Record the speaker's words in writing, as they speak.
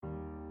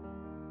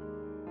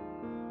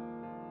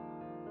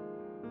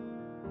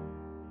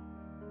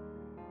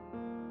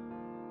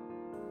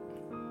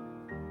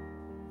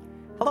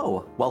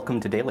Hello, welcome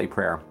to Daily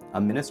Prayer, a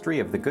ministry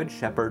of the Good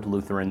Shepherd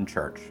Lutheran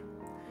Church.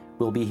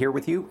 We'll be here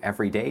with you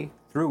every day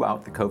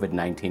throughout the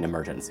COVID-19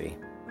 emergency.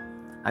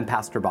 I'm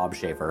Pastor Bob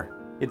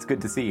Schaefer. It's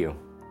good to see you.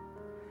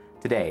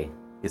 Today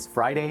is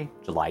Friday,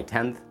 July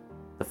 10th,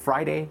 the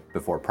Friday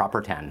before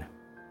Proper 10.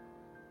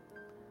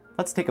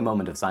 Let's take a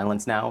moment of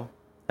silence now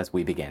as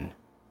we begin.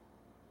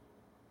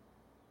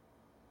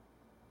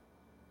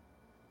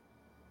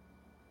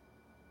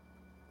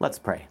 Let's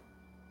pray.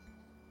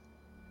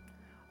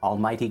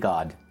 Almighty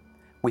God,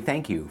 we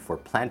thank you for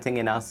planting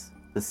in us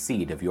the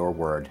seed of your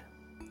word.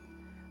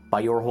 By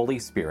your Holy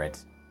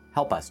Spirit,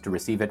 help us to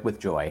receive it with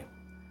joy,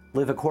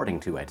 live according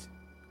to it,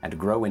 and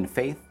grow in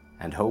faith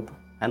and hope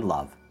and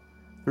love.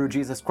 Through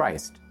Jesus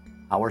Christ,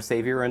 our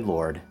Savior and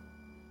Lord.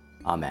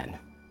 Amen.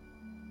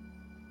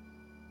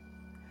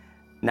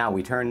 Now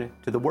we turn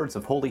to the words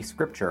of Holy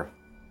Scripture.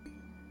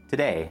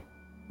 Today,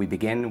 we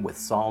begin with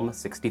Psalm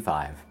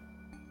 65.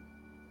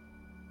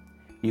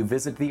 You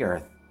visit the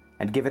earth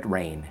and give it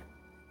rain.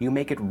 You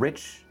make it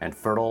rich and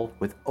fertile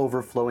with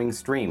overflowing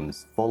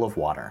streams full of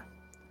water.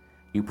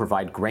 You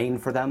provide grain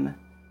for them.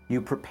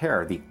 You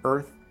prepare the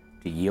earth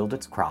to yield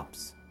its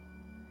crops.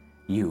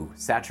 You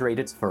saturate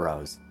its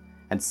furrows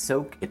and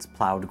soak its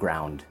plowed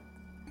ground.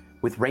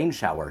 With rain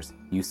showers,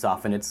 you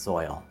soften its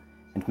soil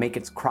and make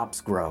its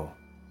crops grow.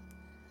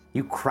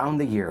 You crown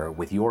the year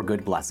with your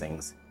good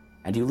blessings,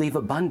 and you leave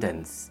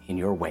abundance in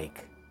your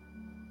wake.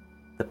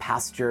 The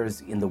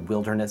pastures in the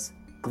wilderness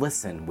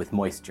glisten with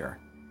moisture,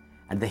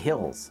 and the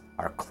hills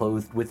are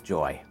clothed with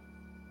joy.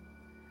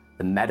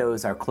 The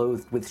meadows are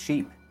clothed with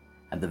sheep,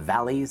 and the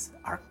valleys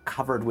are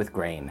covered with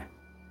grain.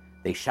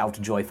 They shout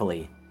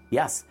joyfully.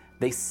 Yes,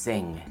 they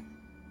sing.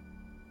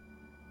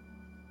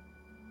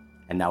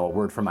 And now a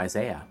word from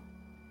Isaiah.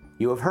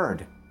 You have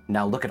heard.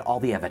 Now look at all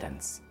the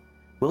evidence.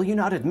 Will you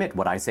not admit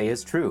what I say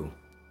is true?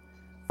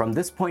 From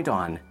this point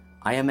on,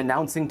 I am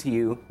announcing to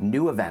you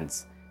new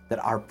events that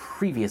are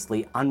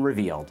previously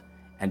unrevealed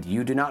and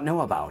you do not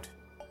know about.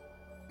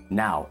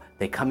 Now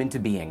they come into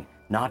being,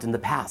 not in the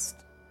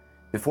past.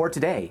 Before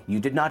today, you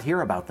did not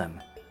hear about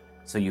them.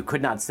 So you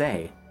could not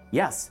say,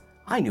 yes,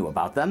 I knew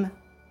about them.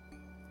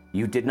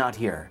 You did not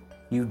hear.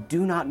 You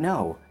do not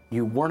know.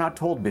 You were not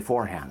told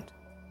beforehand.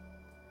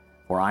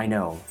 For I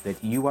know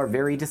that you are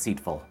very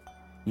deceitful.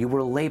 You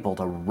were labeled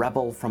a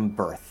rebel from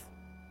birth.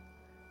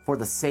 For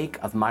the sake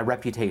of my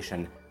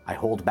reputation, I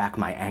hold back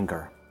my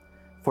anger.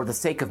 For the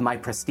sake of my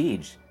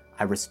prestige,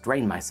 I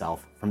restrain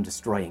myself from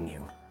destroying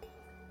you.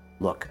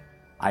 Look,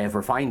 I have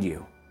refined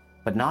you,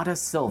 but not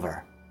as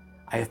silver.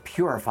 I have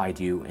purified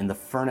you in the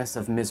furnace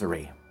of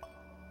misery.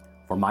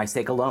 For my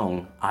sake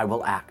alone, I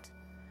will act.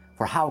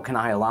 For how can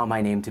I allow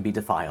my name to be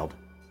defiled?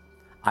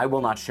 I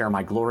will not share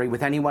my glory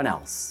with anyone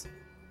else.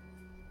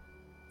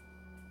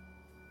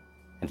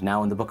 And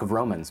now in the book of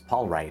Romans,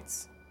 Paul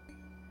writes,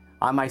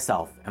 I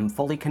myself am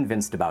fully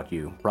convinced about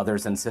you,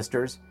 brothers and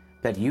sisters,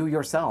 that you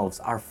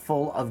yourselves are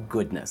full of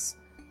goodness,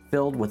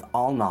 filled with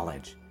all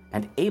knowledge,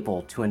 and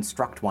able to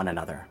instruct one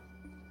another.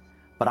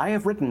 But I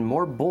have written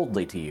more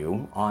boldly to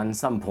you on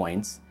some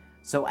points,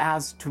 so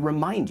as to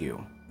remind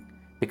you,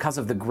 because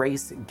of the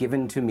grace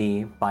given to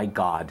me by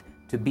God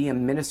to be a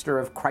minister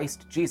of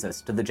Christ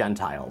Jesus to the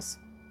Gentiles.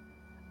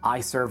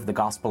 I serve the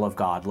gospel of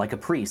God like a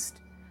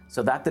priest,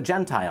 so that the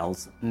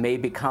Gentiles may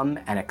become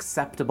an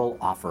acceptable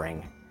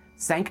offering,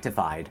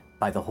 sanctified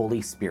by the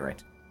Holy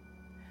Spirit.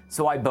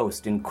 So I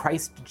boast in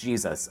Christ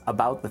Jesus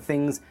about the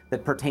things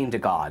that pertain to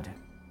God.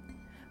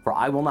 For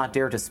I will not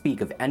dare to speak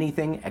of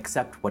anything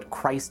except what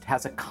Christ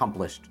has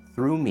accomplished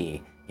through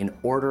me in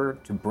order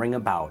to bring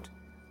about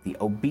the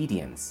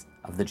obedience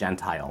of the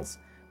Gentiles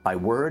by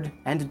word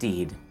and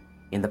deed,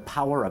 in the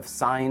power of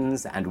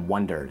signs and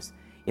wonders,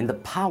 in the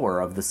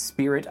power of the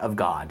Spirit of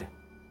God.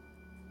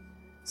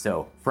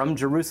 So from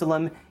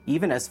Jerusalem,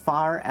 even as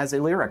far as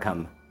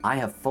Illyricum, I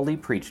have fully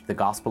preached the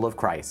gospel of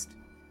Christ.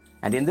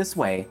 And in this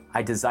way,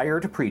 I desire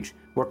to preach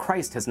where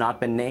Christ has not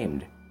been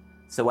named,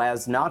 so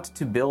as not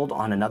to build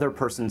on another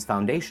person's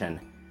foundation,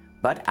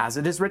 but as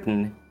it is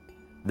written,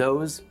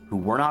 those who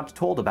were not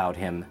told about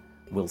him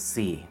will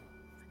see,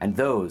 and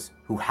those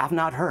who have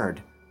not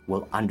heard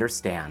will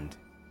understand.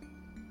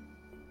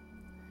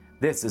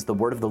 This is the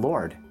word of the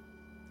Lord.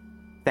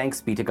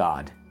 Thanks be to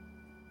God.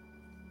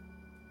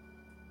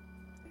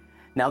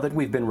 Now that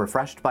we've been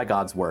refreshed by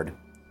God's word,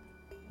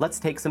 let's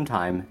take some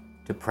time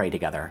to pray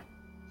together.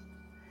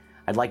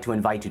 I'd like to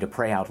invite you to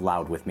pray out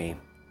loud with me.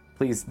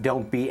 Please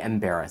don't be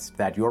embarrassed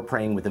that you're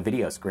praying with a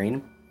video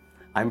screen.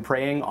 I'm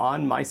praying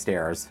on my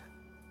stairs.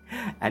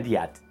 And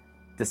yet,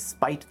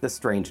 despite the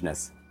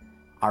strangeness,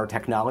 our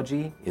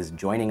technology is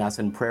joining us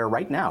in prayer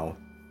right now,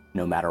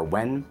 no matter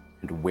when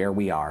and where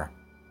we are.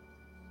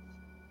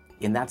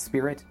 In that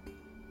spirit,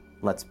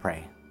 let's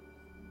pray.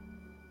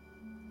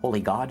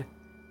 Holy God,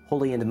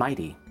 holy and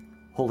mighty,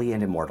 holy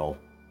and immortal,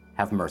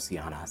 have mercy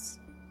on us.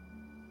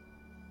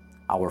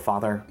 Our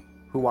Father,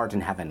 who art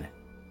in heaven,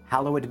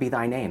 hallowed be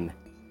thy name.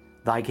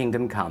 Thy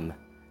kingdom come,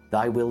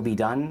 thy will be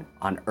done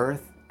on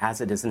earth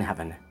as it is in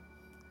heaven.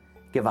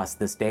 Give us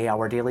this day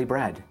our daily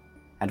bread,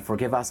 and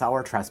forgive us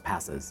our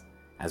trespasses,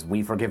 as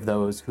we forgive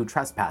those who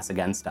trespass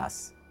against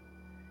us.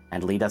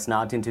 And lead us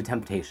not into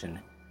temptation,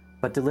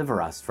 but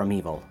deliver us from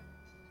evil.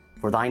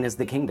 For thine is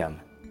the kingdom,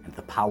 and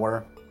the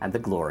power, and the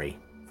glory,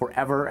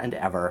 forever and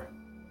ever.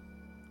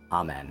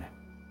 Amen.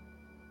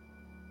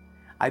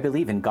 I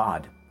believe in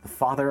God, the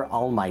Father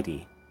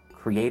Almighty,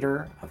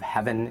 creator of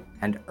heaven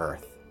and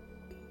earth.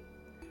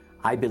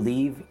 I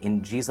believe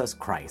in Jesus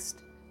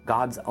Christ,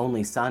 God's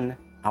only Son,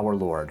 our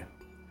Lord,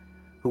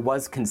 who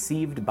was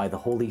conceived by the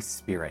Holy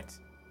Spirit,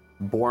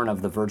 born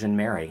of the Virgin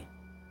Mary,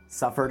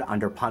 suffered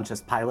under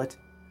Pontius Pilate,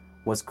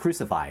 was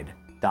crucified,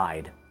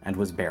 died, and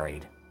was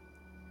buried.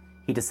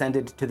 He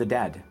descended to the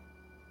dead.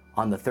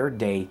 On the third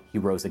day he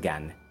rose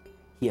again.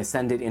 He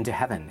ascended into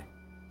heaven.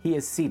 He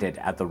is seated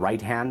at the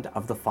right hand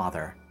of the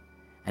Father,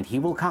 and he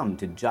will come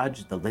to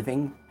judge the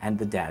living and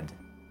the dead.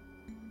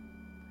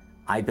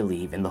 I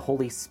believe in the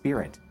Holy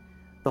Spirit,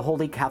 the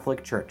Holy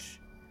Catholic Church,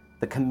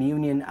 the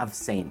communion of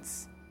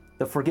saints,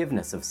 the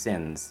forgiveness of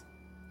sins,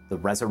 the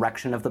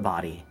resurrection of the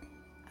body,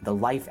 and the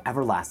life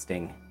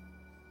everlasting.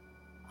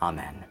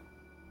 Amen.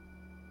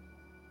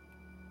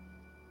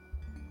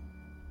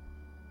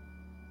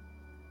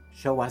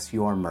 Show us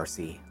your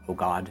mercy, O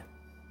God,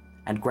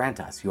 and grant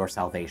us your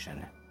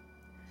salvation.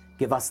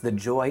 Give us the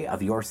joy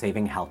of your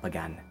saving help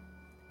again,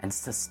 and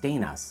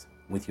sustain us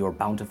with your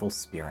bountiful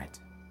Spirit.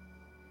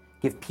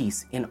 Give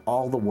peace in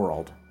all the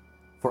world,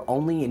 for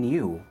only in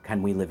you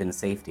can we live in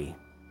safety.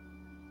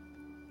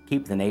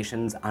 Keep the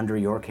nations under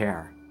your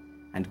care,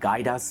 and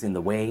guide us in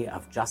the way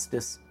of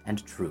justice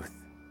and truth.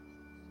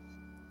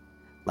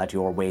 Let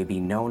your way be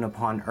known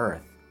upon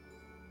earth,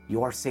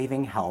 your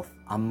saving health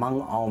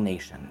among all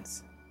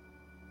nations.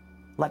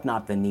 Let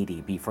not the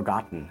needy be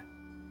forgotten,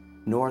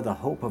 nor the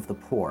hope of the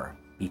poor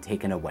be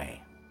taken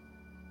away.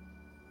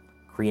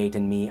 Create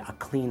in me a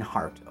clean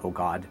heart, O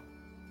God,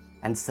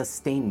 and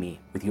sustain me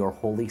with your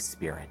Holy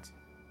Spirit.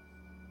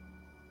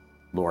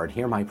 Lord,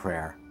 hear my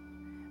prayer,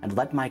 and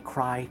let my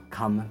cry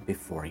come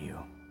before you.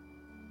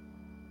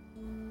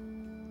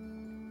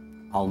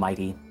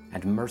 Almighty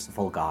and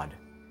merciful God,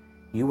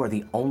 you are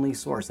the only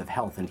source of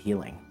health and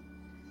healing.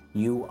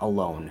 You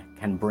alone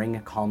can bring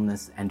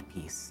calmness and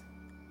peace.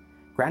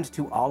 Grant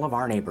to all of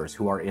our neighbors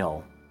who are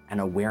ill an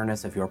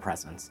awareness of your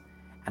presence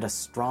and a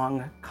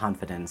strong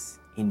confidence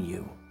in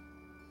you.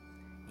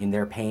 In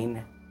their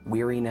pain,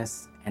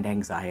 weariness, and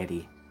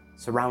anxiety,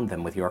 surround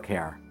them with your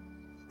care.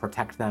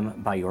 Protect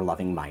them by your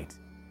loving might,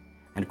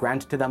 and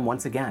grant to them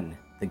once again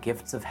the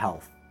gifts of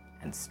health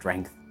and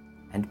strength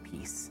and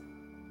peace.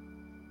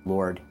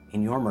 Lord,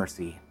 in your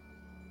mercy,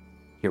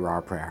 hear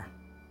our prayer.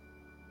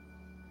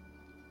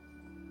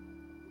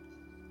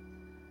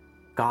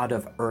 God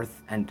of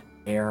earth and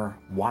air,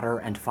 water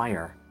and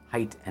fire,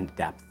 height and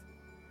depth,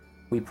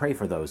 we pray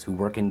for those who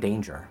work in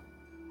danger,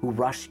 who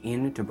rush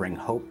in to bring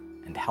hope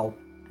and help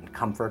and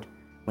comfort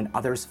when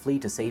others flee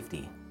to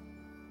safety,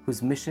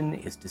 whose mission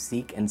is to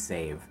seek and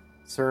save,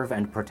 serve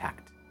and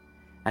protect,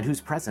 and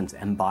whose presence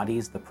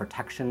embodies the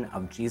protection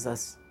of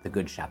Jesus, the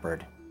Good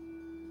Shepherd.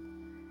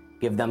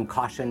 Give them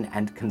caution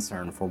and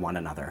concern for one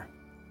another,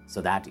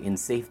 so that in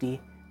safety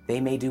they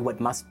may do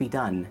what must be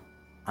done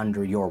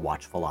under your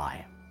watchful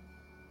eye.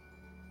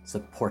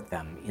 Support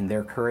them in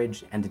their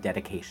courage and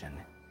dedication,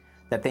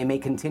 that they may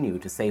continue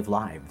to save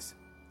lives,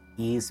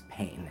 ease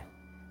pain,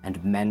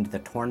 and mend the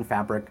torn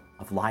fabric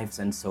of lives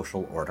and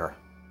social order.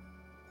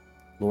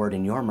 Lord,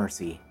 in your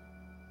mercy,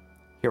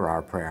 hear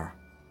our prayer.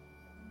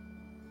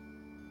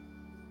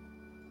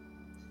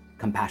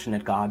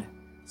 Compassionate God,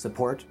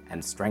 support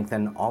and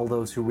strengthen all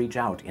those who reach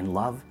out in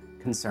love,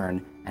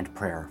 concern, and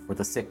prayer for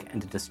the sick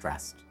and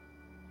distressed.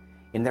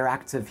 In their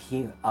acts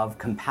of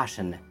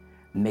compassion,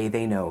 may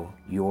they know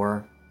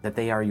that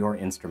they are your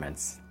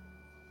instruments.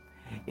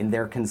 In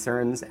their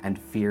concerns and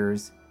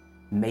fears,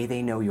 may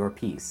they know your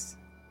peace.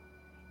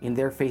 In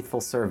their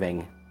faithful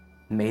serving,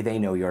 may they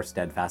know your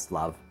steadfast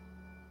love.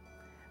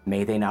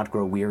 May they not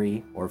grow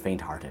weary or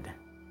faint-hearted.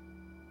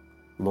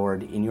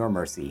 Lord, in your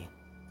mercy,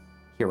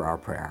 hear our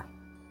prayer.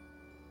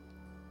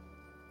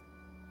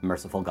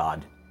 Merciful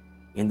God,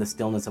 in the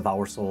stillness of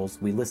our souls,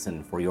 we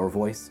listen for your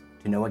voice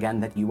to know again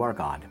that you are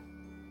God.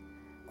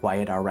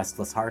 Quiet our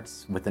restless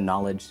hearts with the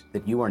knowledge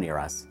that you are near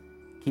us,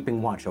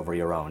 keeping watch over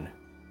your own.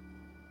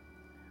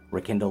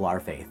 Rekindle our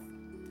faith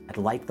and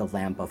light the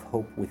lamp of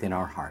hope within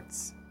our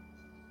hearts.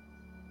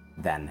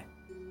 Then,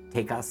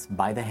 take us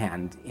by the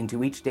hand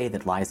into each day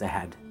that lies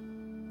ahead.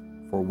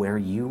 For where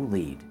you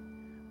lead,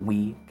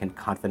 we can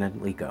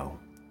confidently go,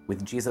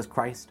 with Jesus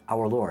Christ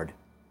our Lord,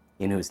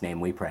 in whose name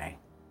we pray.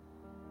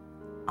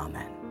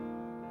 Amen.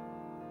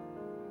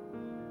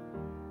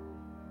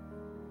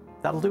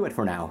 That'll do it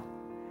for now.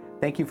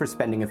 Thank you for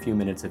spending a few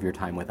minutes of your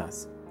time with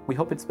us. We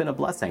hope it's been a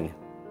blessing.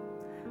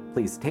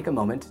 Please take a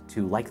moment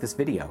to like this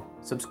video,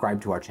 subscribe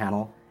to our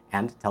channel,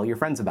 and tell your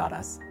friends about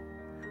us.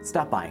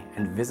 Stop by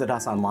and visit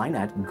us online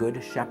at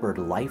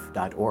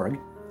goodshepherdlife.org,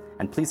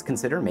 and please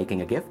consider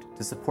making a gift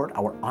to support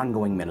our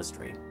ongoing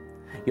ministry.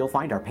 You'll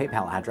find our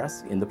PayPal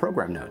address in the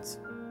program notes.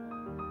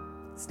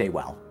 Stay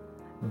well,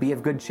 be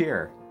of good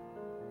cheer,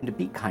 and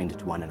be kind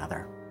to one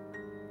another.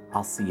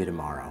 I'll see you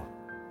tomorrow.